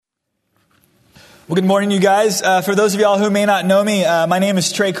Well, good morning, you guys. For those of y'all who may not know me, my name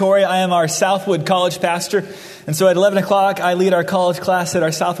is Trey Corey. I am our Southwood College pastor. And so at 11 o'clock, I lead our college class at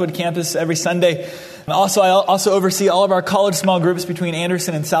our Southwood campus every Sunday. And I also oversee all of our college small groups between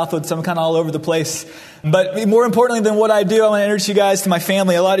Anderson and Southwood, so I'm kind of all over the place. But more importantly than what I do, I want to introduce you guys to my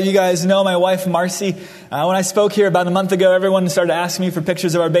family. A lot of you guys know my wife, Marcy. When I spoke here about a month ago, everyone started asking me for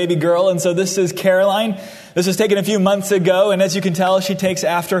pictures of our baby girl. And so this is Caroline. This was taken a few months ago. And as you can tell, she takes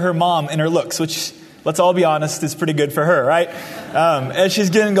after her mom in her looks, which, let's all be honest, is pretty good for her, right? As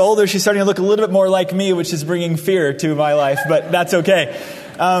she's getting older, she's starting to look a little bit more like me, which is bringing fear to my life, but that's okay.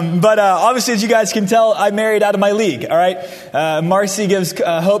 But obviously, as you guys can tell, I married out of my league, all right? Marcy gives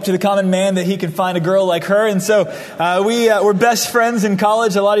hope to the common man that he can find a girl like her. And so we're best friends in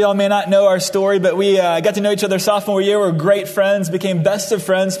college. A lot of y'all may not know our story, but we got to know each other sophomore year. We're great friends, became best of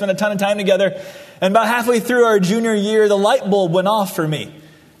friends, spent a ton of time together. And about halfway through our junior year, the light bulb went off for me.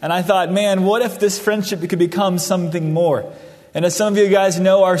 And I thought, man, what if this friendship could become something more? And as some of you guys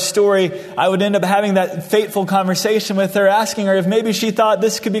know our story, I would end up having that fateful conversation with her, asking her if maybe she thought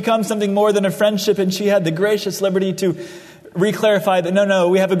this could become something more than a friendship. And she had the gracious liberty to re-clarify that, no,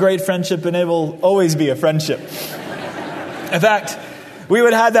 we have a great friendship and it will always be a friendship. In fact, we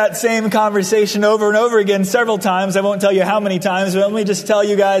would have that same conversation over and over again several times. I won't tell you how many times, but let me just tell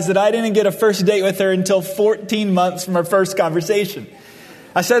you guys that I didn't get a first date with her until 14 months from our first conversation.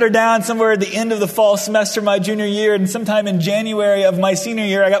 I set her down somewhere at the end of the fall semester of my junior year, and sometime in January of my senior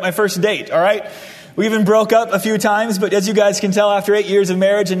year, I got my first date, all right? We even broke up a few times, but as you guys can tell, after 8 years of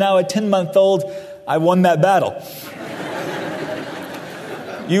marriage and now a 10-month-old, I won that battle.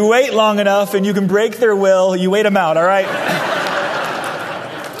 You wait long enough and you can break their will, you wait them out, all right?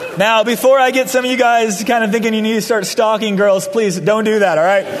 Now, before I get some of you guys kind of thinking you need to start stalking girls, please don't do that, all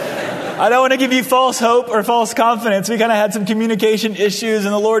right? I don't want to give you false hope or false confidence. We kind of had some communication issues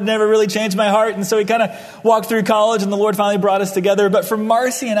and the Lord never really changed my heart. And so we kind of walked through college and the Lord finally brought us together. But for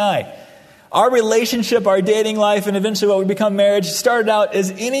Marcy and I, our relationship, our dating life, and eventually what would become marriage started out as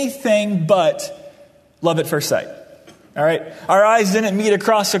anything but love at first sight. All right. Our eyes didn't meet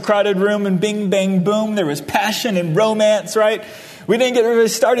across a crowded room and bing, bang, boom. There was passion and romance, right? We didn't get really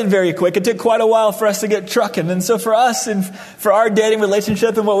started very quick. It took quite a while for us to get trucking. And so for us and for our dating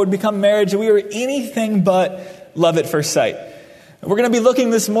relationship and what would become marriage, we were anything but love at first sight. We're going to be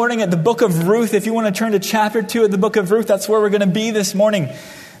looking this morning at the book of Ruth. If you want to turn to chapter 2 of the book of Ruth, that's where we're going to be this morning.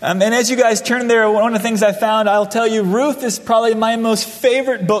 And as you guys turn there, one of the things I found, I'll tell you, Ruth is probably my most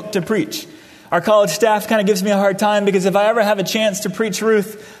favorite book to preach. Our college staff kind of gives me a hard time because if I ever have a chance to preach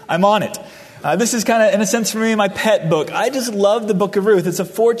Ruth, I'm on it. This is kind of, in a sense, for me, my pet book. I just love the book of Ruth. It's a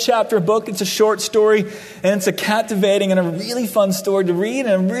 4-chapter book. It's a short story, and it's a captivating and a really fun story to read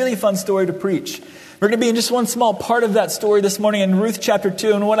and a really fun story to preach. We're going to be in just one small part of that story this morning in Ruth chapter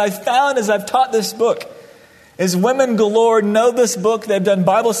 2. And what I've found as I've taught this book is women galore know this book. They've done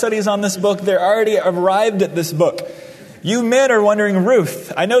Bible studies on this book. They're already arrived at this book. You men are wondering,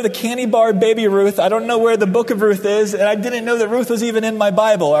 Ruth. I know the candy bar baby Ruth. I don't know where the book of Ruth is. And I didn't know that Ruth was even in my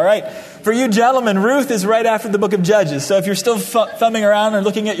Bible, all right? For you gentlemen, Ruth is right after the book of Judges. So if you're still thumbing around or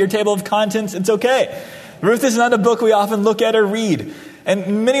looking at your table of contents, it's okay. Ruth is not a book we often look at or read.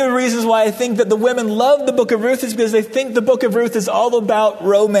 And many of the reasons why I think that the women love the book of Ruth is because they think the book of Ruth is all about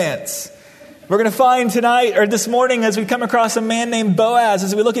romance. We're going to find tonight, or this morning, as we come across a man named Boaz,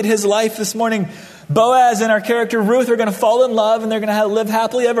 as we look at his life this morning, Boaz and our character Ruth are going to fall in love and they're going to live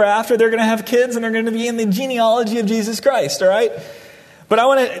happily ever after. They're going to have kids and they're going to be in the genealogy of Jesus Christ, all right? But I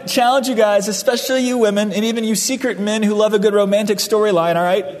want to challenge you guys, especially you women and even you secret men who love a good romantic storyline, all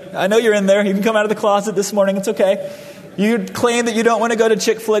right? I know you're in there. You can come out of the closet this morning. It's okay. You claim that you don't want to go to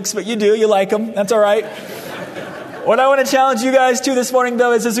chick flicks, but you do. You like them. That's all right. What I want to challenge you guys to this morning,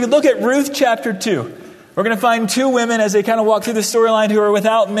 though, is as we look at Ruth chapter 2, we're going to find two women as they kind of walk through the storyline who are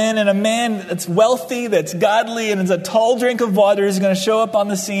without men, and a man that's wealthy, that's godly, and is a tall drink of water is going to show up on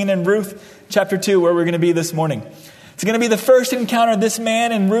the scene in Ruth chapter 2, where we're going to be this morning. It's going to be the first encounter this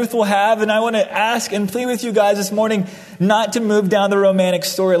man and Ruth will have, and I want to ask and plead with you guys this morning not to move down the romantic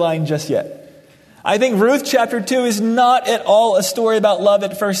storyline just yet. I think Ruth chapter 2 is not at all a story about love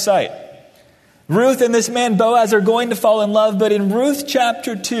at first sight. Ruth and this man Boaz are going to fall in love, but in Ruth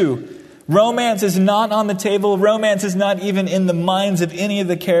chapter 2, romance is not on the table. Romance is not even in the minds of any of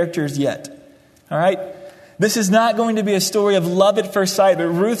the characters yet. All right? This is not going to be a story of love at first sight, but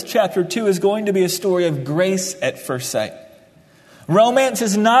Ruth chapter 2 is going to be a story of grace at first sight. Romance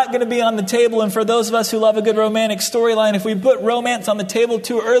is not going to be on the table, and for those of us who love a good romantic storyline, if we put romance on the table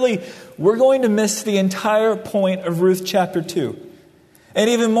too early, we're going to miss the entire point of Ruth chapter 2. And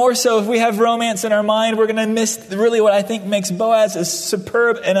even more so, if we have romance in our mind, we're going to miss really what I think makes Boaz a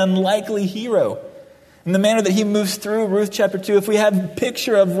superb and unlikely hero. in the manner that he moves through Ruth chapter 2. If we have a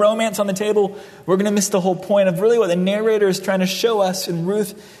picture of romance on the table, we're going to miss the whole point of really what the narrator is trying to show us in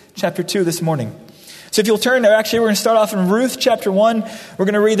Ruth chapter 2 this morning. So if you'll turn there, actually we're going to start off in Ruth chapter 1. We're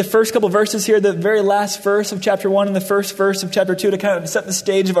going to read the first couple verses here, the very last verse of chapter 1 and the first verse of chapter 2 to kind of set the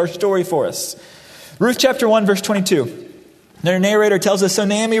stage of our story for us. Ruth chapter 1, verse 22. The narrator tells us, so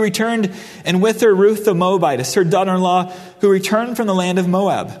Naomi returned, and with her Ruth the Moabitess, her daughter-in-law, who returned from the land of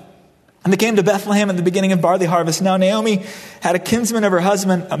Moab. And they came to Bethlehem at the beginning of barley harvest. Now Naomi had a kinsman of her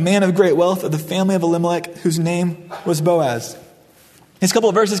husband, a man of great wealth of the family of Elimelech, whose name was Boaz. These couple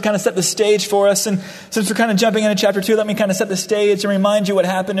of verses kind of set the stage for us. And since we're kind of jumping into chapter 2, let me kind of set the stage and remind you what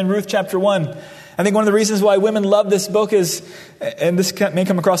happened in Ruth chapter 1. I think one of the reasons why women love this book is, and this may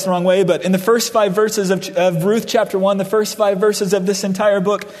come across the wrong way, but in the first 5 verses of Ruth chapter 1, the first 5 verses of this entire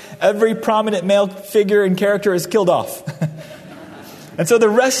book, every prominent male figure and character is killed off. And so the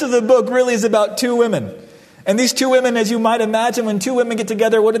rest of the book really is about 2 women. And these 2 women, as you might imagine, when 2 women get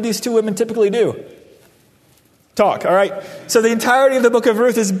together, what do these 2 women typically do? Talk, all right? So the entirety of the book of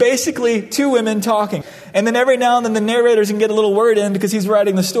Ruth is basically 2 women talking. And then every now and then the narrators can get a little word in because he's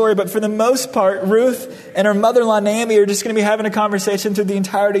writing the story. But for the most part, Ruth and her mother-in-law Naomi are just going to be having a conversation through the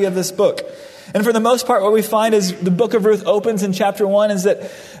entirety of this book. And for the most part, what we find is the book of Ruth opens in chapter 1 is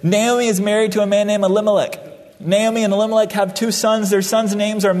that Naomi is married to a man named Elimelech. Naomi and Elimelech have 2 sons. Their sons'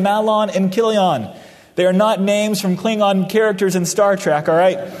 names are Mahlon and Chilion. They are not names from Klingon characters in Star Trek, all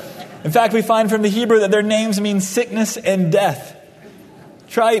right? In fact, we find from the Hebrew that their names mean sickness and death.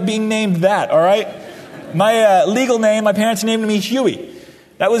 Try being named that, all right? My legal name, my parents named me Huey.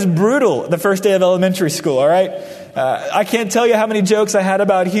 That was brutal the first day of elementary school, all right? I can't tell you how many jokes I had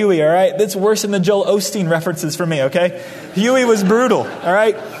about Huey, all right? That's worse than the Joel Osteen references for me, okay? Huey was brutal, all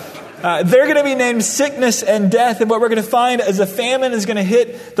right? They're going to be named sickness and death. And what we're going to find is a famine is going to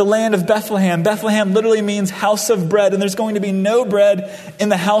hit the land of Bethlehem. Bethlehem literally means house of bread. And there's going to be no bread in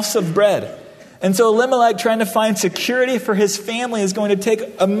the house of bread. And so Elimelech, trying to find security for his family, is going to take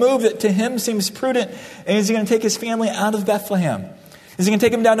a move that to him seems prudent. And he's going to take his family out of Bethlehem. He's going to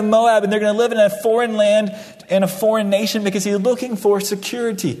take them down to Moab. And they're going to live in a foreign land in a foreign nation because he's looking for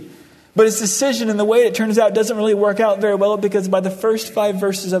security. But his decision and the way it turns out doesn't really work out very well because by the first 5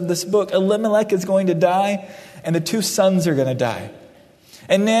 verses of this book, Elimelech is going to die and the 2 sons are going to die.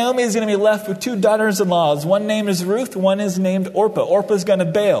 And Naomi is going to be left with 2 daughters-in-law. One name is Ruth, one is named Orpah. Orpah is going to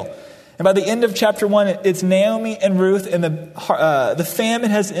bail. And by the end of chapter 1, it's Naomi and Ruth, and the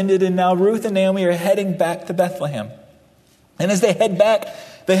famine has ended, and now Ruth and Naomi are heading back to Bethlehem. And as they head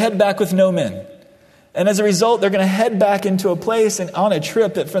back with no men. And as a result, they're going to head back into a place and on a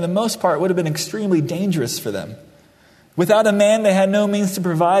trip that for the most part would have been extremely dangerous for them. Without a man, they had no means to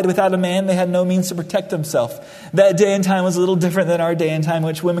provide. Without a man, they had no means to protect themselves. That day and time was a little different than our day and time,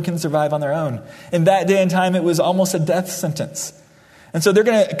 which women can survive on their own. In that day and time, it was almost a death sentence. And so they're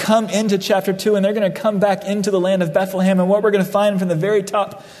going to come into chapter 2 and they're going to come back into the land of Bethlehem. And what we're going to find from the very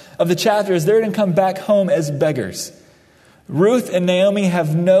top of the chapter is they're going to come back home as beggars. Ruth and Naomi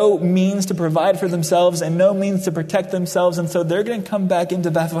have no means to provide for themselves and no means to protect themselves. And so they're going to come back into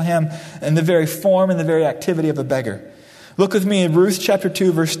Bethlehem in the very form and the very activity of a beggar. Look with me in Ruth chapter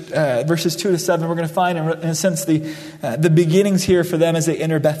 2, verses 2 to 7. We're going to find, in a sense, the beginnings here for them as they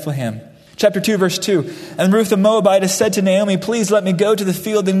enter Bethlehem. Chapter 2, verse 2. And Ruth the Moabitess said to Naomi, please let me go to the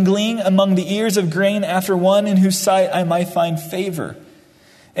field and glean among the ears of grain after one in whose sight I might find favor.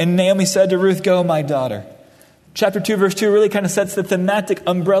 And Naomi said to Ruth, go, my daughter. Chapter 2, verse 2 really kind of sets the thematic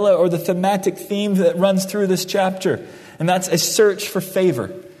umbrella or the thematic theme that runs through this chapter. And that's a search for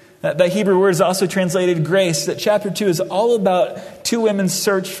favor. That Hebrew word is also translated grace. That chapter 2 is all about 2 women's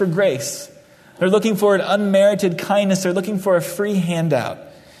search for grace. They're looking for an unmerited kindness. They're looking for a free handout.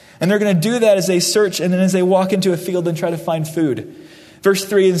 And they're going to do that as they search and then as they walk into a field and try to find food. Verse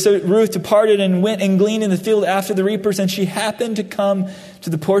 3, and so Ruth departed and went and gleaned in the field after the reapers, and she happened to come to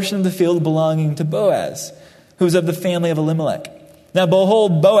the portion of the field belonging to Boaz, who was of the family of Elimelech. Now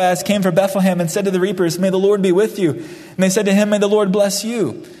behold, Boaz came from Bethlehem and said to the reapers, may the Lord be with you. And they said to him, may the Lord bless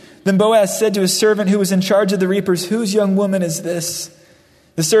you. Then Boaz said to his servant who was in charge of the reapers, whose young woman is this?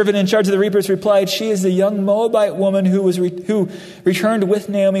 The servant in charge of the reapers replied, she is the young Moabite woman who returned with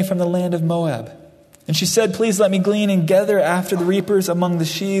Naomi from the land of Moab. And she said, please let me glean and gather after the reapers among the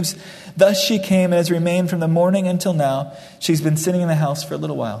sheaves. Thus she came and has remained from the morning until now. She's been sitting in the house for a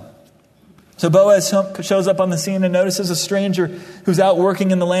little while. So Boaz shows up on the scene and notices a stranger who's out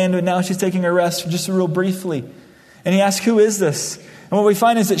working in the land, and now she's taking a rest just real briefly. And he asks, who is this? And what we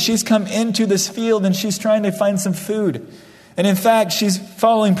find is that she's come into this field and she's trying to find some food. And in fact, she's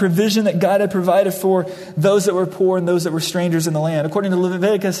following provision that God had provided for those that were poor and those that were strangers in the land. According to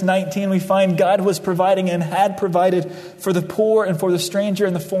Leviticus 19, we find God was providing and had provided for the poor and for the stranger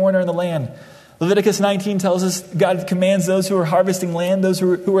and the foreigner in the land. Leviticus 19 tells us God commands those who are harvesting land, those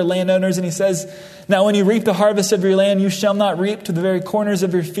who are landowners, and he says, "Now when you reap the harvest of your land, you shall not reap to the very corners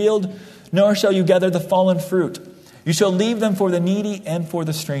of your field, nor shall you gather the fallen fruit. You shall leave them for the needy and for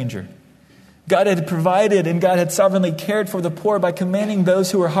the stranger." God had provided and God had sovereignly cared for the poor by commanding those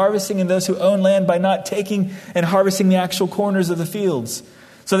who were harvesting and those who own land by not taking and harvesting the actual corners of the fields.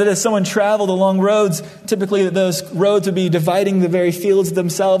 So that as someone traveled along roads, typically those roads would be dividing the very fields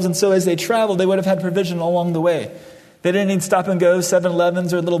themselves. And so as they traveled, they would have had provision along the way. They didn't need stop and go,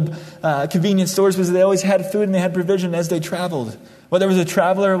 7-Elevens or little convenience stores, because they always had food and they had provision as they traveled. Whether it was a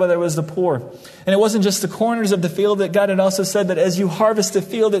traveler or whether it was the poor. And it wasn't just the corners of the field, that God had also said that as you harvest the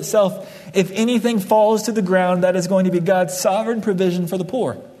field itself, if anything falls to the ground, that is going to be God's sovereign provision for the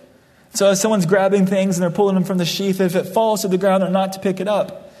poor. So as someone's grabbing things and they're pulling them from the sheaf, if it falls to the ground, they're not to pick it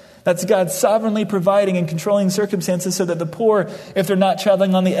up. That's God sovereignly providing and controlling circumstances so that the poor, if they're not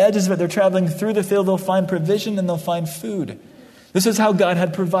traveling on the edges, but they're traveling through the field, they'll find provision and they'll find food. This is how God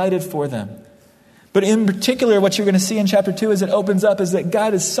had provided for them. But in particular, what you're going to see in chapter 2 as it opens up is that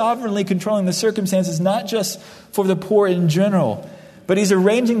God is sovereignly controlling the circumstances, not just for the poor in general, but he's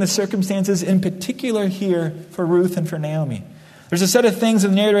arranging the circumstances in particular here for Ruth and for Naomi. There's a set of things that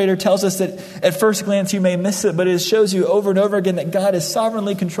the narrator tells us that at first glance you may miss it, but it shows you over and over again that God is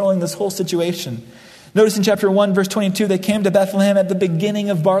sovereignly controlling this whole situation. Notice in chapter 1, verse 22, they came to Bethlehem at the beginning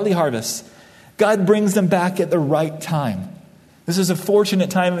of barley harvest. God brings them back at the right time. This is a fortunate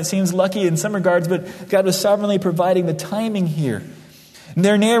time. It seems lucky in some regards, but God was sovereignly providing the timing here. And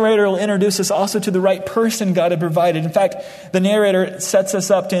their narrator will introduce us also to the right person God had provided. In fact, the narrator sets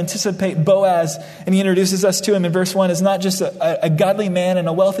us up to anticipate Boaz, and he introduces us to him in verse 1 as not just a godly man and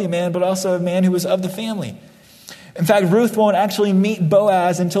a wealthy man, but also a man who was of the family. In fact, Ruth won't actually meet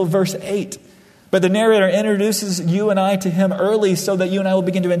Boaz until verse 8. But the narrator introduces you and I to him early so that you and I will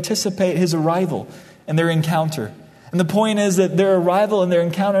begin to anticipate his arrival and their encounter. And the point is that their arrival and their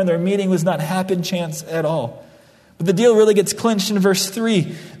encounter and their meeting was not happen chance at all. But the deal really gets clinched in verse 3.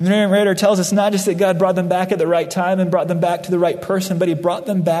 The narrator tells us not just that God brought them back at the right time and brought them back to the right person, but he brought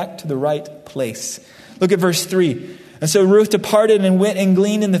them back to the right place. Look at verse 3. "And so Ruth departed and went and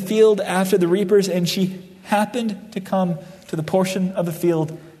gleaned in the field after the reapers, and she happened to come to the portion of the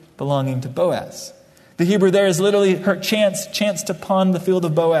field belonging to Boaz." The Hebrew there is literally her chanced upon the field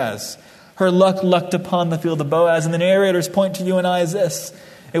of Boaz. Her lucked upon the field of Boaz. And the narrator's point to you and I is this: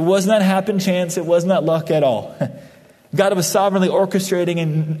 it was not happen chance, it was not luck at all. God was sovereignly orchestrating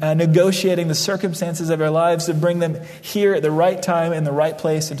and negotiating the circumstances of our lives to bring them here at the right time, in the right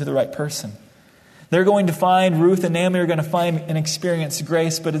place, and to the right person. They're going to find, Ruth and Naomi are going to find and experience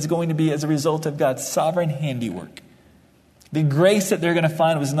grace, but it's going to be as a result of God's sovereign handiwork. The grace that they're going to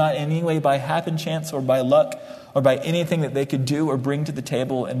find was not in any way by happen chance or by luck or by anything that they could do or bring to the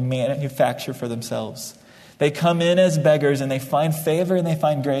table and manufacture for themselves. They come in as beggars and they find favor and they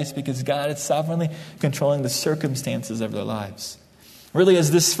find grace because God is sovereignly controlling the circumstances of their lives. Really,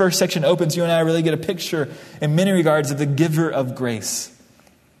 as this first section opens, you and I really get a picture in many regards of the giver of grace.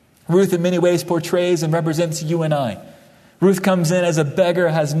 Ruth in many ways portrays and represents you and I. Ruth comes in as a beggar,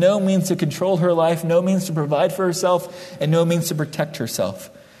 has no means to control her life, no means to provide for herself, and no means to protect herself.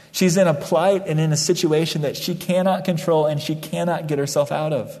 She's in a plight and in a situation that she cannot control and she cannot get herself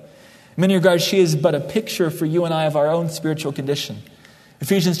out of. In many regards, she is but a picture for you and I of our own spiritual condition.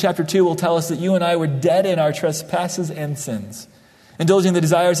 Ephesians chapter 2 will tell us that you and I were dead in our trespasses and sins, indulging the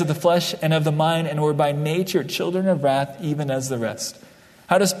desires of the flesh and of the mind, and were by nature children of wrath, even as the rest.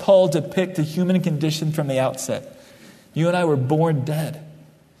 How does Paul depict the human condition from the outset? You and I were born dead.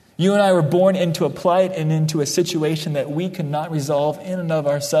 You and I were born into a plight and into a situation that we could not resolve in and of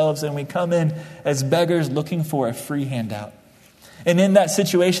ourselves, and we come in as beggars looking for a free handout. And in that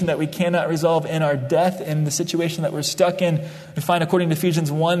situation that we cannot resolve, in our death, in the situation that we're stuck in, we find, according to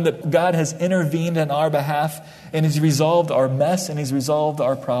Ephesians 1, that God has intervened on our behalf and He's resolved our mess and He's resolved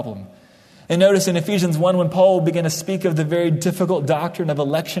our problem. And notice in Ephesians 1, when Paul will begin to speak of the very difficult doctrine of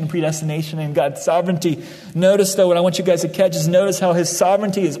election, predestination, and God's sovereignty, notice, though, what I want you guys to catch is notice how His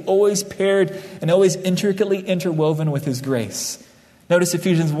sovereignty is always paired and always intricately interwoven with His grace. Notice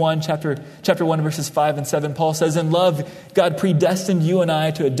Ephesians 1, chapter 1, verses 5 and 7. Paul says, "In love, God predestined you and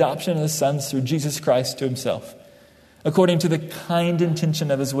I to adoption as sons through Jesus Christ to Himself, according to the kind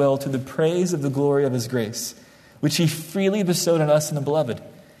intention of His will, to the praise of the glory of His grace, which He freely bestowed on us in the Beloved.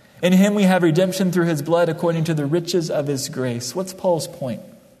 In Him we have redemption through His blood, according to the riches of His grace." What's Paul's point?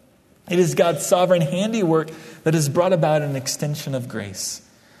 It is God's sovereign handiwork that has brought about an extension of grace.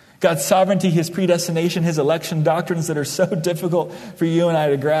 God's sovereignty, his predestination, his election, doctrines that are so difficult for you and I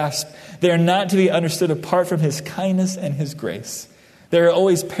to grasp, they are not to be understood apart from his kindness and his grace. They are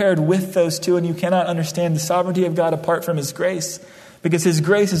always paired with those two, and you cannot understand the sovereignty of God apart from his grace, because his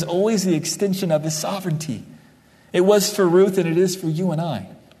grace is always the extension of his sovereignty. It was for Ruth, and it is for you and I.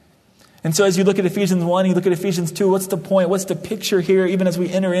 And so as you look at Ephesians 1, you look at Ephesians 2, what's the point? What's the picture here? Even as we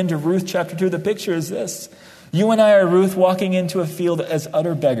enter into Ruth chapter 2, the picture is this. You and I are Ruth walking into a field as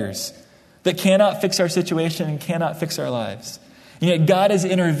utter beggars that cannot fix our situation and cannot fix our lives. And yet God has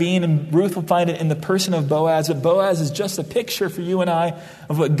intervened, and Ruth will find it in the person of Boaz. But Boaz is just a picture for you and I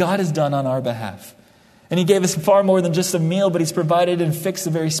of what God has done on our behalf. And he gave us far more than just a meal, but he's provided and fixed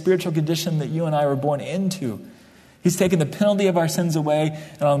the very spiritual condition that you and I were born into. He's taken the penalty of our sins away,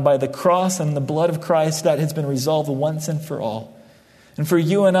 and by the cross and the blood of Christ, that has been resolved once and for all. And for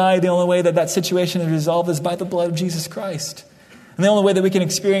you and I, the only way that situation is resolved is by the blood of Jesus Christ. And the only way that we can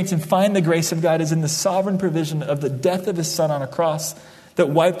experience and find the grace of God is in the sovereign provision of the death of his Son on a cross that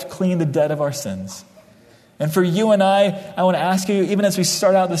wiped clean the debt of our sins. And for you and I want to ask you, even as we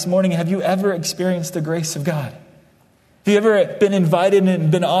start out this morning, have you ever experienced the grace of God? Have you ever been invited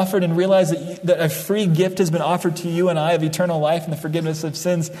and been offered and realized that a free gift has been offered to you and I of eternal life and the forgiveness of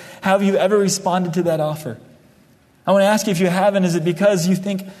sins? How have you ever responded to that offer? I want to ask you, if you haven't, is it because you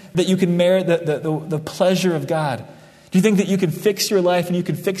think that you can merit the pleasure of God? Do you think that you can fix your life and you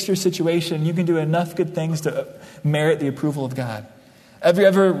can fix your situation and you can do enough good things to merit the approval of God? Every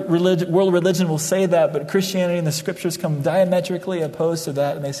other world religion will say that, but Christianity and the scriptures come diametrically opposed to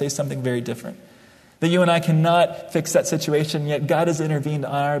that, and they say something very different. That you and I cannot fix that situation, yet God has intervened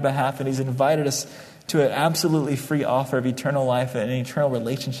on our behalf, and he's invited us to an absolutely free offer of eternal life and an eternal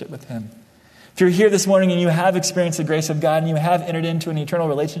relationship with him. If you're here this morning and you have experienced the grace of God and you have entered into an eternal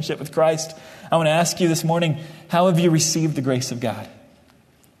relationship with Christ, I want to ask you this morning, how have you received the grace of God?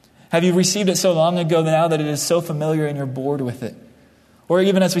 Have you received it so long ago now that it is so familiar and you're bored with it? Or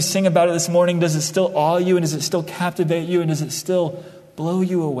even as we sing about it this morning, does it still awe you, and does it still captivate you, and does it still blow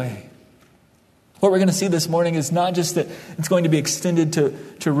you away? What we're going to see this morning is not just that it's going to be extended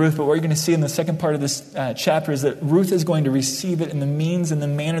to Ruth, but what you're going to see in the second part of this chapter is that Ruth is going to receive it in the means and the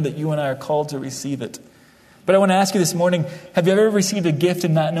manner that you and I are called to receive it. But I want to ask you this morning, have you ever received a gift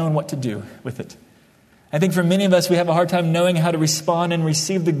and not known what to do with it? I think for many of us, we have a hard time knowing how to respond and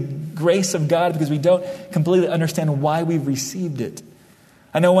receive the grace of God because we don't completely understand why we've received it.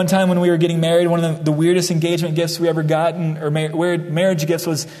 I know one time when we were getting married, one of the weirdest engagement gifts we ever gotten, or marriage gifts,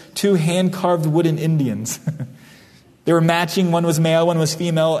 was 2 hand-carved wooden Indians. They were matching. One was male, one was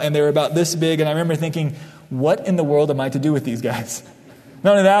female, and they were about this big. And I remember thinking, what in the world am I to do with these guys?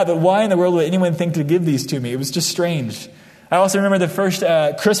 Not only that, but why in the world would anyone think to give these to me? It was just strange. I also remember the first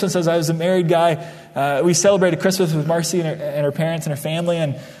Christmas as I was a married guy. We celebrated Christmas with Marcy and her parents and her family,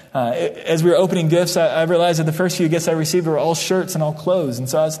 and as we were opening gifts, I realized that the first few gifts I received were all shirts and all clothes. And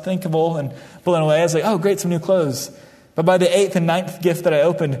so I was thankful and blown away. I was like, oh, great, some new clothes. But by the 8th and 9th gift that I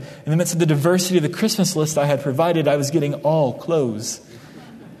opened, in the midst of the diversity of the Christmas list I had provided, I was getting all clothes.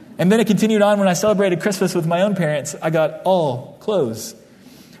 And then it continued on when I celebrated Christmas with my own parents. I got all clothes.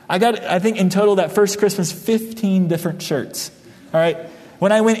 I got, I think in total that first Christmas, 15 different shirts. All right.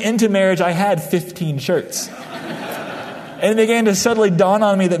 When I went into marriage, I had 15 shirts. And it began to suddenly dawn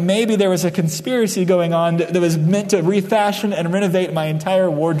on me that maybe there was a conspiracy going on that was meant to refashion and renovate my entire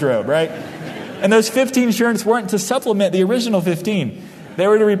wardrobe, right? And those 15 shirts weren't to supplement the original 15. They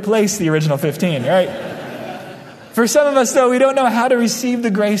were to replace the original 15, right? For some of us, though, we don't know how to receive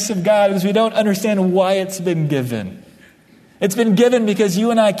the grace of God because we don't understand why it's been given. It's been given because you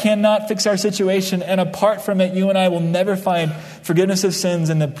and I cannot fix our situation, and apart from it, you and I will never find forgiveness of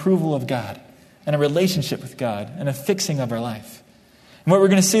sins and the approval of God, and a relationship with God, and a fixing of our life. And what we're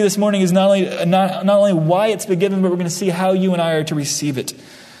going to see this morning is not only why it's been given, but we're going to see how you and I are to receive it.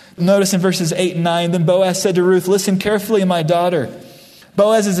 Notice in verses 8 and 9, then Boaz said to Ruth, listen carefully, my daughter.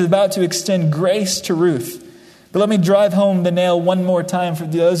 Boaz is about to extend grace to Ruth. But let me drive home the nail one more time for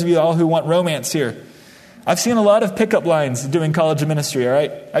those of you all who want romance here. I've seen a lot of pickup lines doing college ministry, all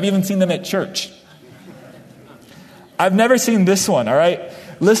right? I've even seen them at church. I've never seen this one, all right?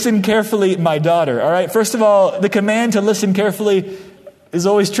 Listen carefully, my daughter, all right? First of all, the command to listen carefully is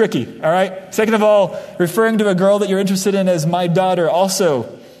always tricky, all right? Second of all, referring to a girl that you're interested in as my daughter,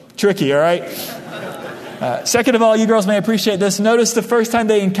 also tricky, all right? Second of all, you girls may appreciate this. Notice the first time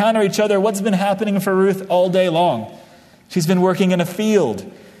they encounter each other, what's been happening for Ruth all day long? She's been working in a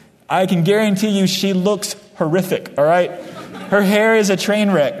field. I can guarantee you she looks horrific, all right? Her hair is a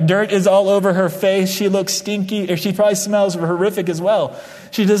train wreck. Dirt is all over her face. She looks stinky, or she probably smells horrific as well.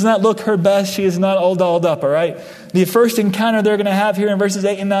 She does not look her best. She is not all dolled up, all right? The first encounter they're going to have here in verses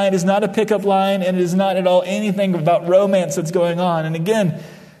 8 and 9 is not a pickup line, and it is not at all anything about romance that's going on. And again,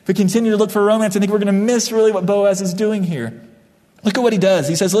 if we continue to look for romance, I think we're going to miss really what Boaz is doing here. Look at what he does.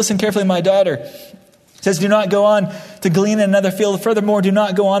 He says, listen carefully, my daughter. He says, do not go on to glean in another field. Furthermore, do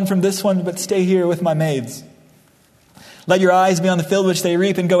not go on from this one, but stay here with my maids. Let your eyes be on the field which they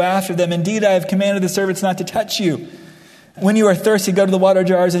reap and go after them. Indeed, I have commanded the servants not to touch you. When you are thirsty, go to the water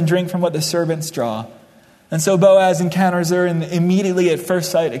jars and drink from what the servants draw. And so Boaz encounters her and immediately at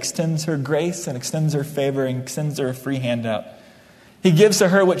first sight extends her grace and extends her favor and extends her a free handout. He gives to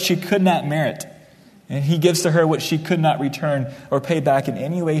her what she could not merit. And he gives to her what she could not return or pay back in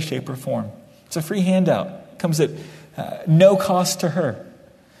any way, shape, or form. It's a free handout. It comes at no cost to her.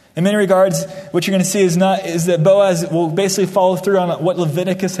 In many regards, what you're going to see is that Boaz will basically follow through on what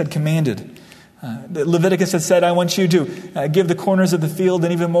Leviticus had commanded. Leviticus had said, I want you to give the corners of the field,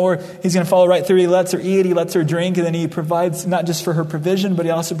 and even more, he's going to follow right through. He lets her eat, he lets her drink, and then he provides not just for her provision, but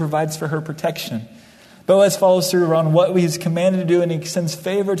he also provides for her protection. Boaz follows through on what he's commanded to do, and he extends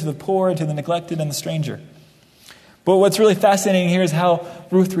favor to the poor, to the neglected, and the stranger. But what's really fascinating here is how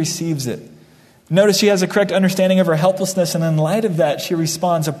Ruth receives it. Notice she has a correct understanding of her helplessness, and in light of that, she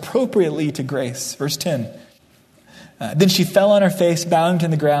responds appropriately to grace. Verse 10. Then she fell on her face, bowing to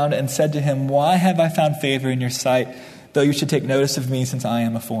the ground, and said to him, why have I found favor in your sight, though you should take notice of me, since I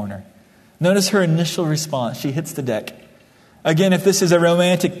am a foreigner? Notice her initial response. She hits the deck. Again, if this is a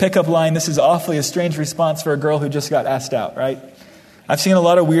romantic pickup line, this is awfully a strange response for a girl who just got asked out, right? I've seen a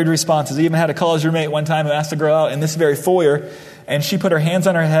lot of weird responses. I even had a college roommate one time who asked a girl out in this very foyer, and she put her hands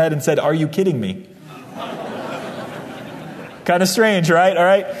on her head and said, are you kidding me? Kind of strange, right? All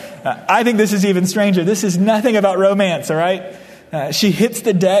right. I think this is even stranger. This is nothing about romance, all right? She hits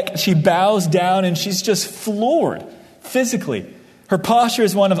the deck, she bows down, and she's just floored physically. Her posture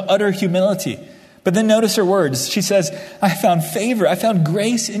is one of utter humility. But then notice her words. She says, I found favor, I found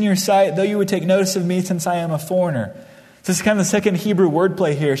grace in your sight, though you would take notice of me since I am a foreigner. This is kind of the second Hebrew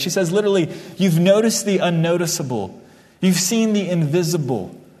wordplay here. She says literally, you've noticed the unnoticeable. You've seen the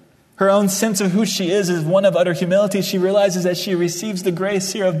invisible. Her own sense of who she is one of utter humility. She realizes that she receives the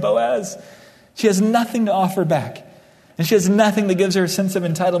grace here of Boaz. She has nothing to offer back. And she has nothing that gives her a sense of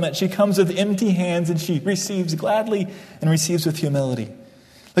entitlement. She comes with empty hands and she receives gladly and receives with humility.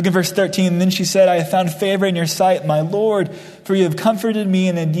 Look at verse 13. Then she said, I have found favor in your sight, my Lord, for you have comforted me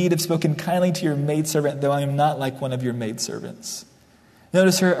and indeed have spoken kindly to your maidservant, though I am not like one of your maidservants.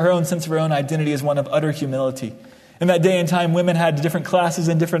 Notice her own sense of her own identity is one of utter humility. In that day and time, women had different classes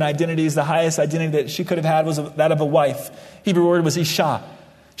and different identities. The highest identity that she could have had was that of a wife. Hebrew word was isha.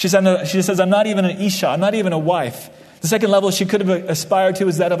 She says, I'm not even an isha. I'm not even a wife. The second level she could have aspired to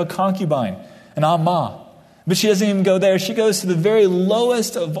was that of a concubine, an amma. But she doesn't even go there. She goes to the very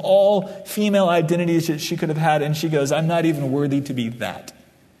lowest of all female identities that she could have had, and she goes, I'm not even worthy to be that.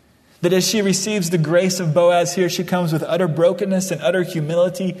 That as she receives the grace of Boaz here, she comes with utter brokenness and utter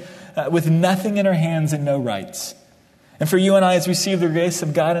humility, with nothing in her hands and no rights. And for you and I, as we receive the grace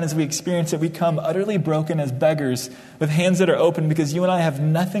of God and as we experience it, we come utterly broken as beggars with hands that are open because you and I have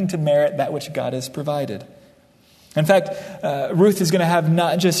nothing to merit that which God has provided. In fact, Ruth is going to have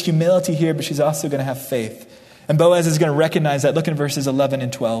not just humility here, but she's also going to have faith. And Boaz is going to recognize that. Look in verses 11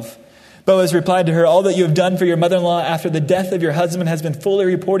 and 12. Boaz replied to her, all that you have done for your mother-in-law after the death of your husband has been fully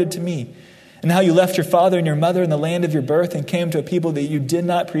reported to me, and how you left your father and your mother in the land of your birth and came to a people that you did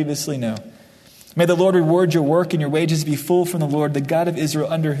not previously know. May the Lord reward your work and your wages be full from the Lord, the God of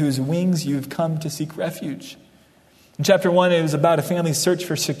Israel, under whose wings you have come to seek refuge. In chapter 1, it was about a family's search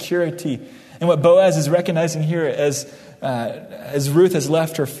for security. And what Boaz is recognizing here as Ruth has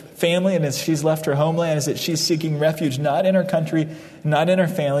left her family and as she's left her homeland is that she's seeking refuge not in her country, not in her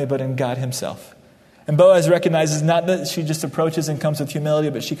family, but in God himself. And Boaz recognizes not that she just approaches and comes with humility,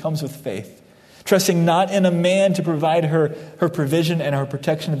 but she comes with faith. Trusting not in a man to provide her provision and her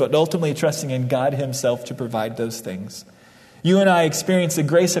protection, but ultimately trusting in God himself to provide those things. You and I experience the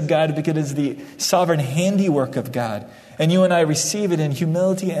grace of God because it is the sovereign handiwork of God. And you and I receive it in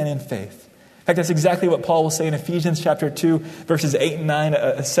humility and in faith. In fact, that's exactly what Paul will say in Ephesians chapter 2, verses 8 and 9,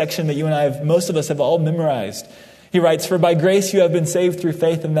 a section that you and I most of us have all memorized. He writes, for by grace you have been saved through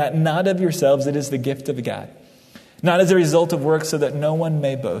faith, and that not of yourselves, it is the gift of God. Not as a result of works, so that no one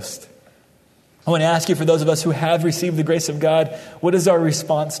may boast. I want to ask you, for those of us who have received the grace of God, what is our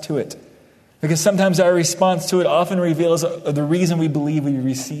response to it? Because sometimes our response to it often reveals the reason we believe we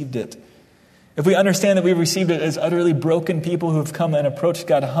received it. If we understand that we've received it as utterly broken people who have come and approached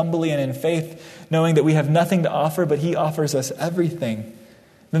God humbly and in faith, knowing that we have nothing to offer, but he offers us everything,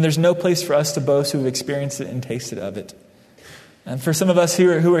 then there's no place for us to boast who have experienced it and tasted of it. And for some of us who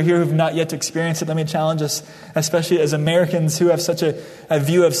are here who have not yet experienced it, let me challenge us, especially as Americans who have such a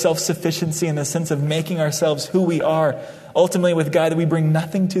view of self-sufficiency in the sense of making ourselves who we are, ultimately with God, that we bring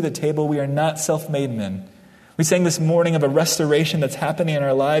nothing to the table. We are not self-made men. We sang this morning of a restoration that's happening in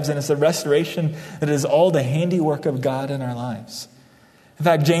our lives, and it's a restoration that is all the handiwork of God in our lives. In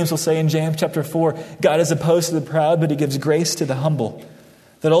fact, James will say in James chapter 4, God is opposed to the proud, but he gives grace to the humble.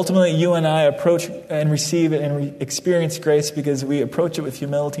 That ultimately you and I approach and receive it and experience grace because we approach it with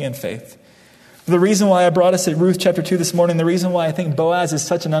humility and faith. The reason why I brought us at Ruth chapter 2 this morning, the reason why I think Boaz is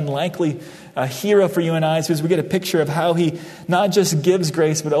such an unlikely hero for you and I is because we get a picture of how he not just gives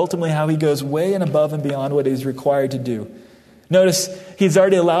grace, but ultimately how he goes way and above and beyond what he's required to do. Notice he's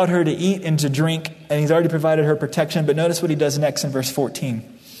already allowed her to eat and to drink, and he's already provided her protection, but notice what he does next in verse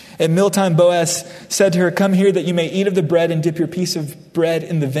 14. At mealtime, Boaz said to her, "Come here that you may eat of the bread and dip your piece of bread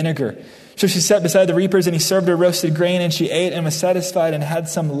in the vinegar." So she sat beside the reapers, and he served her roasted grain, and she ate and was satisfied and had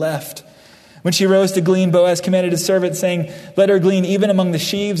some left. When she rose to glean, Boaz commanded his servant, saying, "Let her glean even among the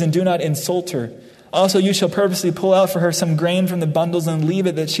sheaves, and do not insult her. Also you shall purposely pull out for her some grain from the bundles, and leave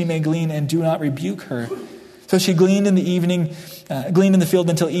it that she may glean, and do not rebuke her." So she gleaned in the evening, gleaned in the field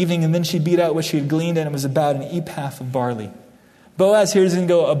until evening, and then she beat out what she had gleaned, and it was about an ephah of barley. Boaz here is going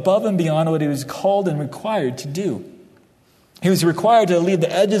to go above and beyond what he was called and required to do. He was required to leave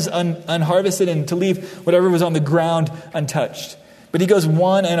the edges unharvested and to leave whatever was on the ground untouched. But he goes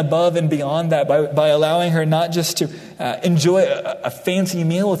one and above and beyond that by allowing her not just to enjoy a fancy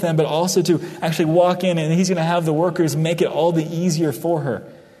meal with him, but also to actually walk in, and he's going to have the workers make it all the easier for her.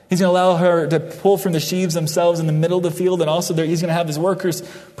 He's going to allow her to pull from the sheaves themselves in the middle of the field, and also he's going to have his workers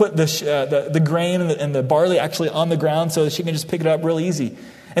put the grain and the barley actually on the ground so that she can just pick it up real easy.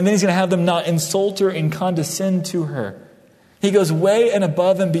 And then he's going to have them not insult her and condescend to her. He goes way and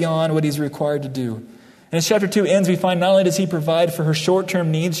above and beyond what he's required to do. And as chapter 2 ends, we find not only does he provide for her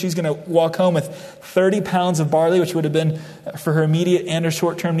short-term needs, she's going to walk home with 30 pounds of barley, which would have been for her immediate and her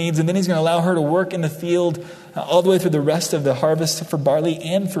short-term needs. And then he's going to allow her to work in the field all the way through the rest of the harvest for barley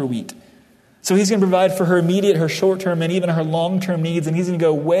and for wheat. So he's going to provide for her immediate, her short-term, and even her long-term needs. And he's going to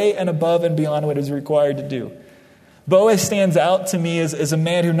go way and above and beyond what is required to do. Boaz stands out to me as a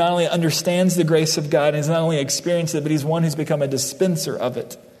man who not only understands the grace of God and has not only experienced it, but he's one who's become a dispenser of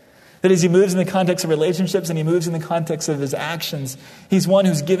it. That as he moves in the context of relationships and he moves in the context of his actions, he's one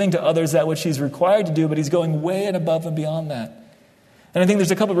who's giving to others that which he's required to do, but he's going way and above and beyond that. And I think there's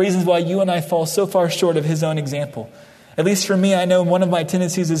a couple of reasons why you and I fall so far short of his own example. At least for me, I know one of my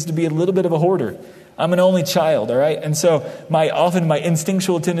tendencies is to be a little bit of a hoarder. I'm an only child, all right? And so often my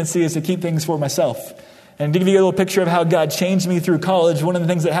instinctual tendency is to keep things for myself. And to give you a little picture of how God changed me through college, one of the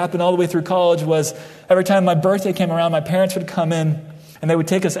things that happened all the way through college was every time my birthday came around, my parents would come in and they would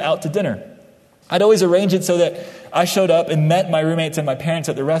take us out to dinner. I'd always arrange it so that I showed up and met my roommates and my parents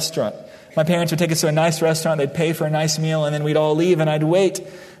at the restaurant. My parents would take us to a nice restaurant, they'd pay for a nice meal, and then we'd all leave, and I'd wait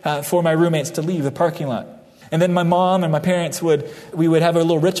for my roommates to leave the parking lot. And then my mom and my parents we would have a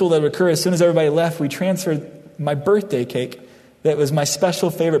little ritual that would occur as soon as everybody left. We transferred my birthday cake, that was my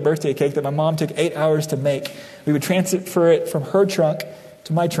special favorite birthday cake that my mom took 8 hours to make. We would transfer it from her trunk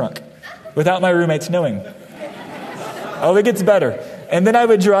to my trunk without my roommates knowing. Oh, it gets better. And then I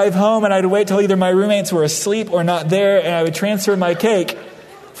would drive home and I'd wait till either my roommates were asleep or not there, and I would transfer my cake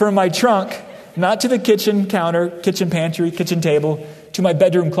from my trunk, not to the kitchen counter, kitchen pantry, kitchen table, to my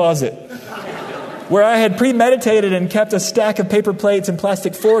bedroom closet, where I had premeditated and kept a stack of paper plates and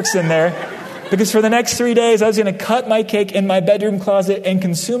plastic forks in there, because for the next 3 days I was going to cut my cake in my bedroom closet and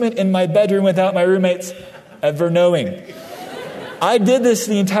consume it in my bedroom without my roommates ever knowing. I did this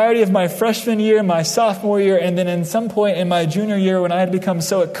the entirety of my freshman year, my sophomore year, and then in some point in my junior year when I had become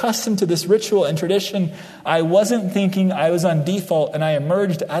so accustomed to this ritual and tradition, I wasn't thinking, I was on default, and I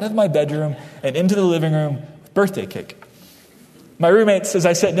emerged out of my bedroom and into the living room with birthday cake. My roommates, as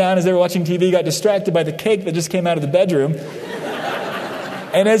I sat down as they were watching TV, got distracted by the cake that just came out of the bedroom.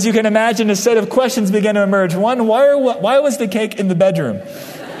 And as you can imagine, a set of questions began to emerge. One, why was the cake in the bedroom?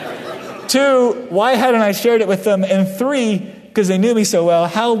 Two, why hadn't I shared it with them? And three, because they knew me so well,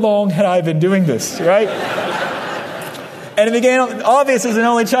 how long had I been doing this, right? And it became obvious as an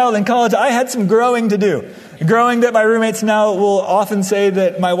only child in college, I had some growing to do. Growing that my roommates now will often say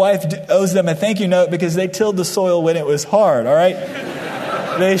that my wife owes them a thank you note because they tilled the soil when it was hard, all right?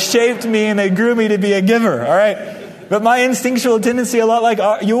 They shaped me and they grew me to be a giver, all right? But my instinctual tendency, a lot like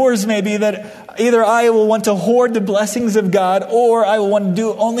yours may be, that either I will want to hoard the blessings of God, or I will want to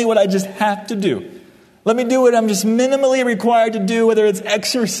do only what I just have to do. Let me do what I'm just minimally required to do, whether it's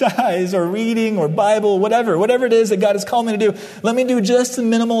exercise or reading or Bible, whatever it is that God has called me to do. Let me do just the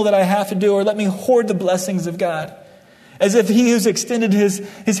minimal that I have to do, or let me hoard the blessings of God. As if he who's extended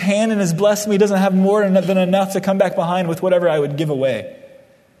his hand and has blessed me doesn't have more than enough to come back behind with whatever I would give away.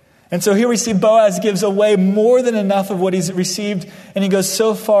 And so here we see Boaz gives away more than enough of what he's received, and he goes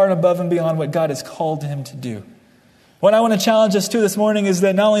so far and above and beyond what God has called him to do. What I want to challenge us to this morning is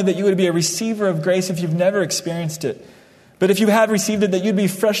that not only that you would be a receiver of grace if you've never experienced it, but if you have received it, that you'd be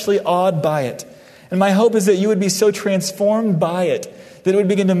freshly awed by it. And my hope is that you would be so transformed by it that it would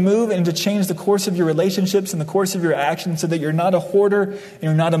begin to move and to change the course of your relationships and the course of your actions, so that you're not a hoarder and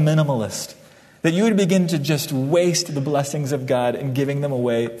you're not a minimalist. That you would begin to just waste the blessings of God and giving them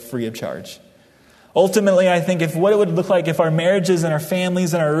away free of charge. Ultimately, I think what it would look like if our marriages and our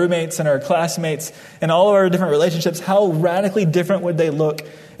families and our roommates and our classmates and all of our different relationships, how radically different would they look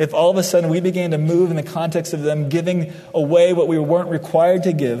if all of a sudden we began to move in the context of them giving away what we weren't required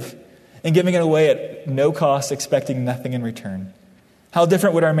to give and giving it away at no cost, expecting nothing in return. How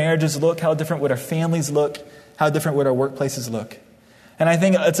different would our marriages look? How different would our families look? How different would our workplaces look? And I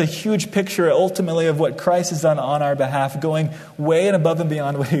think it's a huge picture ultimately of what Christ has done on our behalf, going way and above and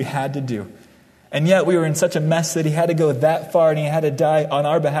beyond what he had to do. And yet we were in such a mess that he had to go that far, and he had to die on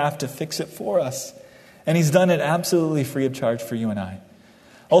our behalf to fix it for us. And he's done it absolutely free of charge for you and I.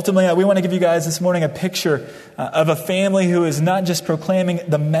 Ultimately, we want to give you guys this morning a picture of a family who is not just proclaiming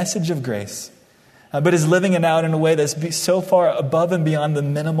the message of grace, but is living it out in a way that's so far above and beyond the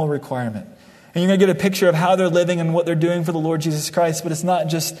minimal requirement. And you're going to get a picture of how they're living and what they're doing for the Lord Jesus Christ. But it's not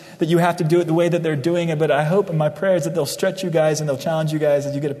just that you have to do it the way that they're doing it. But I hope in my prayer is that they'll stretch you guys and they'll challenge you guys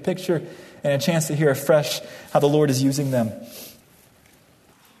as you get a picture and a chance to hear afresh how the Lord is using them.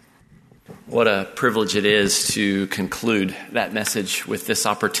 What a privilege it is to conclude that message with this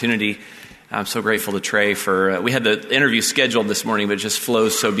opportunity. I'm so grateful to Trey for, we had the interview scheduled this morning, but it just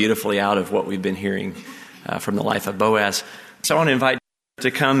flows so beautifully out of what we've been hearing from the life of Boaz. So I want to invite to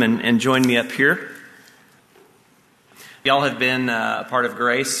come and join me up here. Y'all have been a part of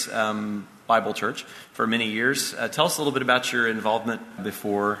Grace Bible Church for many years. Tell us a little bit about your involvement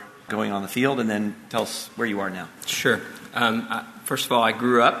before going on the field, and then tell us where you are now. Sure. First of all, I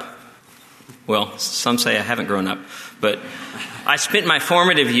grew up. Well, some say I haven't grown up, but I spent my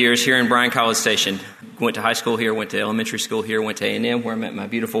formative years here in Bryan College Station. Went to high school here, went to elementary school here, went to A&M where I met my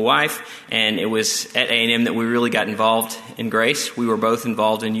beautiful wife, and it was at A&M that we really got involved in Grace. We were both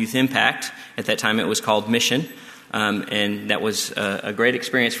involved in Youth Impact. At that time it was called Mission, and that was a great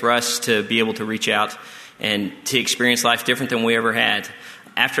experience for us to be able to reach out and to experience life different than we ever had.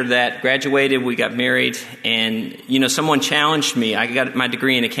 After that, graduated, we got married, and, someone challenged me. I got my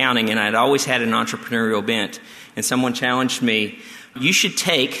degree in accounting, and I'd always had an entrepreneurial bent, and someone challenged me, you should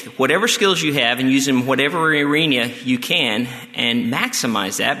take whatever skills you have and use them in whatever arena you can and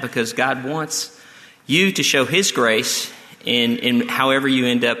maximize that, because God wants you to show His grace in however you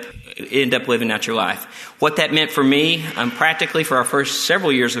end up living out your life. What that meant for me, practically for our first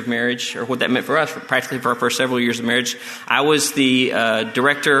several years of marriage, or what that meant for us, practically for our first several years of marriage, I was the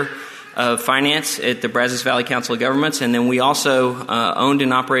director of finance at the Brazos Valley Council of Governments, and then we also owned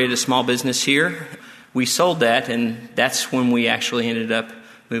and operated a small business here. We sold that, and that's when we actually ended up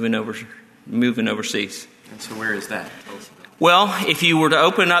moving overseas. And so where is that? Well, if you were to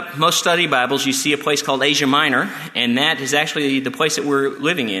open up most study Bibles, you see a place called Asia Minor, and that is actually the place that we're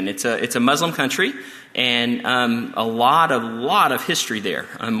living in. It's a Muslim country, and a lot of history there.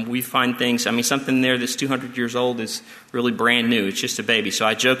 We find things. Something there that's 200 years old is really brand new. It's just a baby. So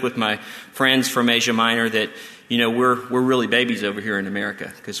I joke with my friends from Asia Minor that we're really babies over here in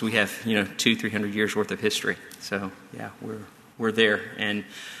America, because we have 200-300 years worth of history. So yeah, we're there, and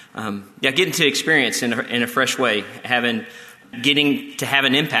getting to experience in a fresh way, getting to have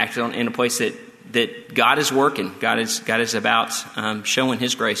an impact in a place that God is working. God is about showing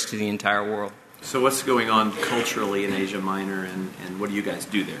His grace to the entire world. So what's going on culturally in Asia Minor, and what do you guys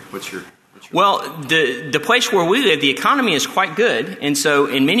do there? What's your Well, the place where we live, the economy is quite good, and so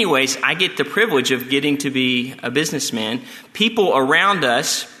in many ways I get the privilege of getting to be a businessman. People around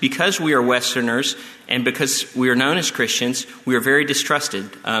us, because we are Westerners and because we are known as Christians, we are very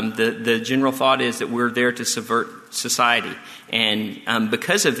distrusted. The general thought is that we're there to subvert society, and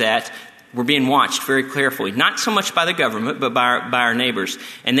because of that, we're being watched very carefully, not so much by the government, but by our neighbors.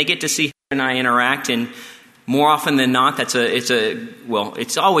 And they get to see how and I interact, and more often than not,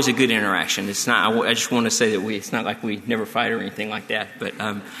 it's always a good interaction. It's not. I just want to say that it's not like we never fight or anything like that. But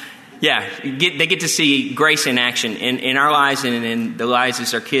Yeah, they get to see grace in action in our lives and in the lives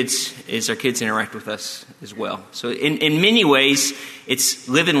as our kids interact with us as well. So in many ways, it's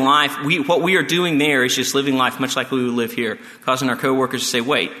living life. What we are doing there is just living life much like we would live here, causing our coworkers to say,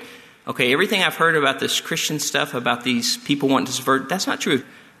 wait, okay, everything I've heard about this Christian stuff, about these people wanting to subvert, that's not true.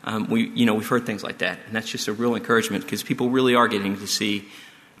 We've heard things like that, and that's just a real encouragement because people really are getting to see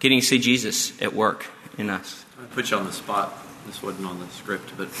Jesus at work in us. I put you on the spot. This wasn't on the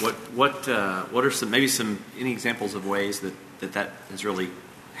script, but what are any examples of ways that has really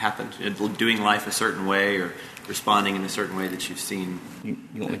happened? Doing life a certain way or responding in a certain way that you've seen. You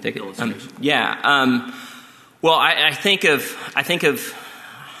want me to take it? Well, I think of.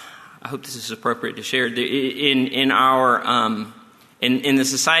 I hope this is appropriate to share. In the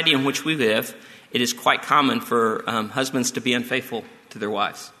society in which we live, it is quite common for husbands to be unfaithful to their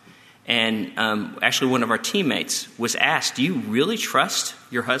wives. And actually one of our teammates was asked, do you really trust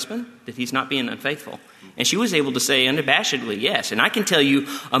your husband that he's not being unfaithful? And she was able to say unabashedly yes. And I can tell you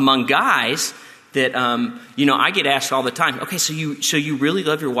among guys that, I get asked all the time, okay, so you really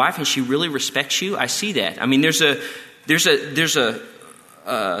love your wife and she really respects you? I see that. I mean, there's a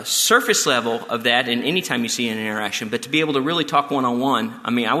surface level of that in any time you see an interaction, but to be able to really talk one-on-one,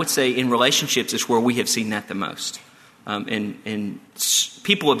 I mean, I would say in relationships is where we have seen that the most. In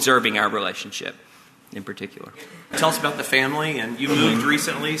people observing our relationship in particular. Tell us about the family, and you moved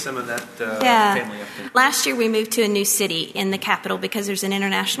recently, some of that family up there. Last year we moved to a new city in the capital because there's an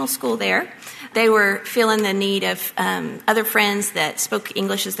international school there. They were feeling the need of other friends that spoke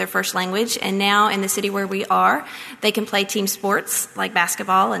English as their first language, and now in the city where we are, they can play team sports like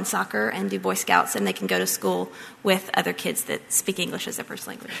basketball and soccer and do Boy Scouts, and they can go to school with other kids that speak English as their first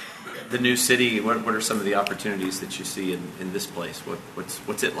language. The new city, what are some of the opportunities that you see in this place?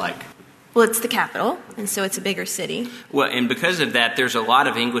 What's it like? Well, it's the capital, and so it's a bigger city. Well, and because of that, there's a lot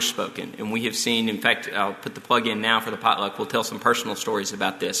of English spoken. And we have seen, in fact, I'll put the plug in now for the potluck. We'll tell some personal stories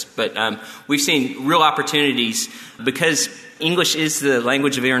about this. But we've seen real opportunities because English is the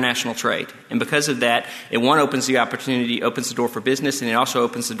language of international trade. And because of that, it opens the door for business, and it also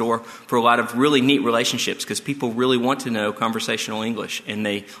opens the door for a lot of really neat relationships because people really want to know conversational English. And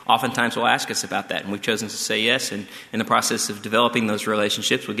they oftentimes will ask us about that. And we've chosen to say yes. And in the process of developing those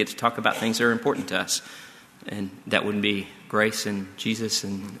relationships, we get to talk about things that are important to us. And that would be grace and Jesus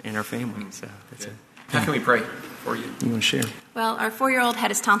and our family. So that's it. How can we pray for you? You want to share? Well, our 4-year-old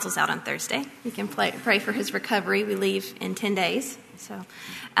had his tonsils out on Thursday. You can pray for his recovery. We leave in 10 days. So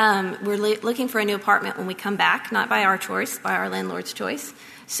we're looking for a new apartment when we come back, not by our choice, by our landlord's choice.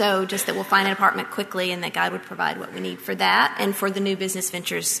 So just that we'll find an apartment quickly and that God would provide what we need for that. And for the new business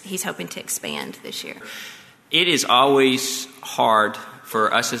ventures he's hoping to expand this year. It is always hard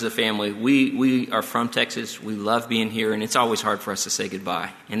for us as a family. We are from Texas. We love being here, and it's always hard for us to say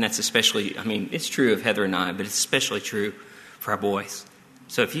goodbye. And that's especially, it's true of Heather and I, but it's especially true for our boys.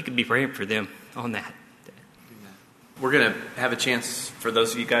 So if you could be praying for them on that. We're going to have a chance for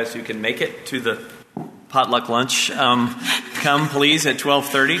those of you guys who can make it to the potluck lunch. Come, please, at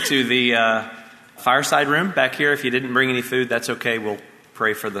 12:30 to the fireside room back here. If you didn't bring any food, that's okay. We'll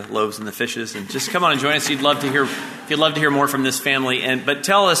pray for the loaves and the fishes, and just come on and join us. If you'd love to hear more from this family. But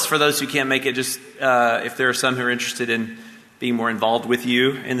tell us, for those who can't make it, just if there are some who are interested in being more involved with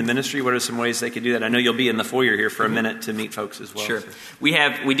you in the ministry, what are some ways they could do that? I know you'll be in the foyer here for a minute to meet folks as well. Sure. We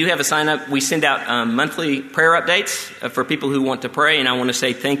do have a sign up. We send out monthly prayer updates for people who want to pray, and I want to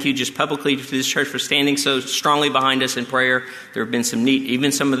say thank you just publicly to this church for standing so strongly behind us in prayer. There have been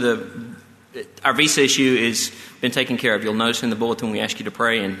our visa issue has been taken care of. You'll notice in the bulletin we ask you to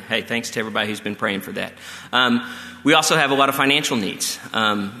pray, and hey, thanks to everybody who's been praying for that. We also have a lot of financial needs,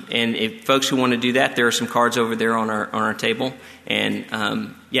 and if folks who want to do that, there are some cards over there on our table, and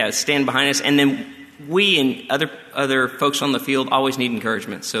stand behind us. And then we and other folks on the field always need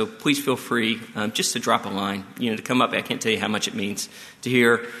encouragement, so please feel free just to drop a line, to come up. I can't tell you how much it means to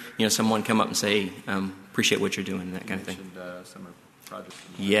hear someone come up and say, appreciate what you're doing, that kind of thing.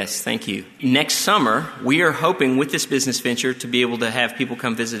 Yes, thank you. Next summer, we are hoping with this business venture to be able to have people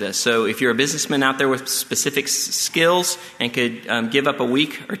come visit us. So if you're a businessman out there with specific skills and could give up a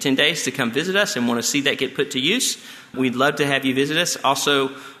week or 10 days to come visit us and want to see that get put to use, we'd love to have you visit us.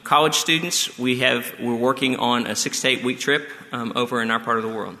 Also, college students, we're working on a 6 to 8 week trip over in our part of the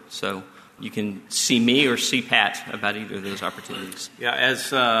world. So you can see me or see Pat about either of those opportunities. Yeah,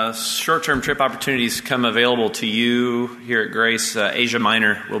 as short-term trip opportunities come available to you here at Grace, Asia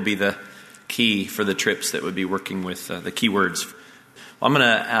Minor will be the key for the trips that would be working with the keywords. Well, I'm going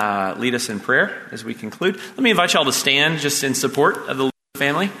to lead us in prayer as we conclude. Let me invite y'all to stand just in support of the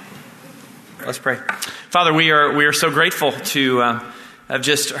family. Let's pray. Father, we are so grateful to I've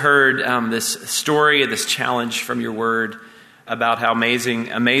just heard this story, this challenge from your word about how amazing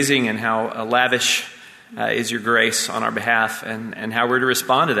and how lavish is your grace on our behalf, and how we're to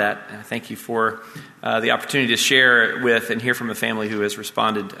respond to that. And I thank you for the opportunity to share with and hear from a family who has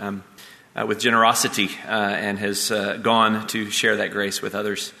responded with generosity and has gone to share that grace with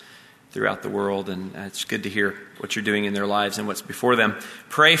others throughout the world. And it's good to hear what you're doing in their lives and what's before them.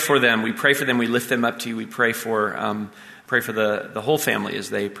 Pray for them. We pray for them. We lift them up to you. We pray for the whole family as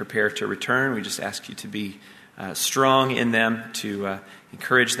they prepare to return. We just ask you to be strong in them, to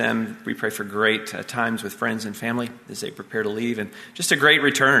encourage them. We pray for great times with friends and family as they prepare to leave, and just a great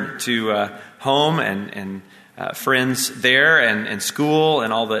return to home and friends there and school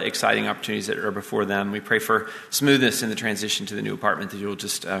and all the exciting opportunities that are before them. We pray for smoothness in the transition to the new apartment, that you'll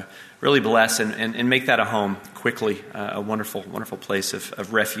just really bless and make that a home quickly, a wonderful, wonderful place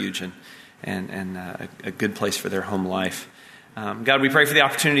of refuge and a good place for their home life. God, we pray for the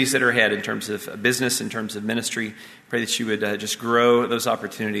opportunities that are ahead in terms of business, in terms of ministry. Pray that you would just grow those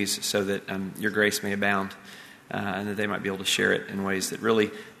opportunities so that your grace may abound, and that they might be able to share it in ways that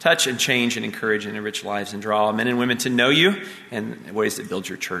really touch and change and encourage and enrich lives and draw men and women to know you in ways that build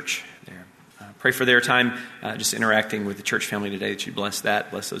your church there. Pray for their time just interacting with the church family today, that you bless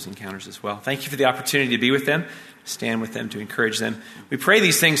those encounters as well. Thank you for the opportunity to be with them, stand with them, to encourage them. We pray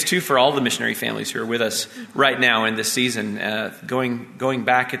these things too for all the missionary families who are with us right now in this season, going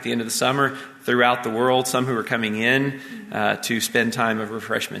back at the end of the summer throughout the world, some who are coming in to spend time of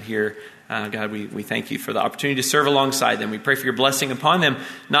refreshment here. God, we thank you for the opportunity to serve alongside them. We pray for your blessing upon them,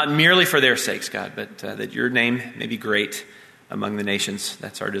 not merely for their sakes, God, but that your name may be great among the nations.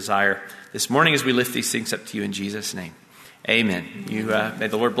 That's our desire this morning as we lift these things up to you in Jesus' name. Amen. May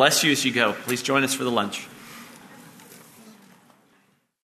the Lord bless you as you go. Please join us for the lunch.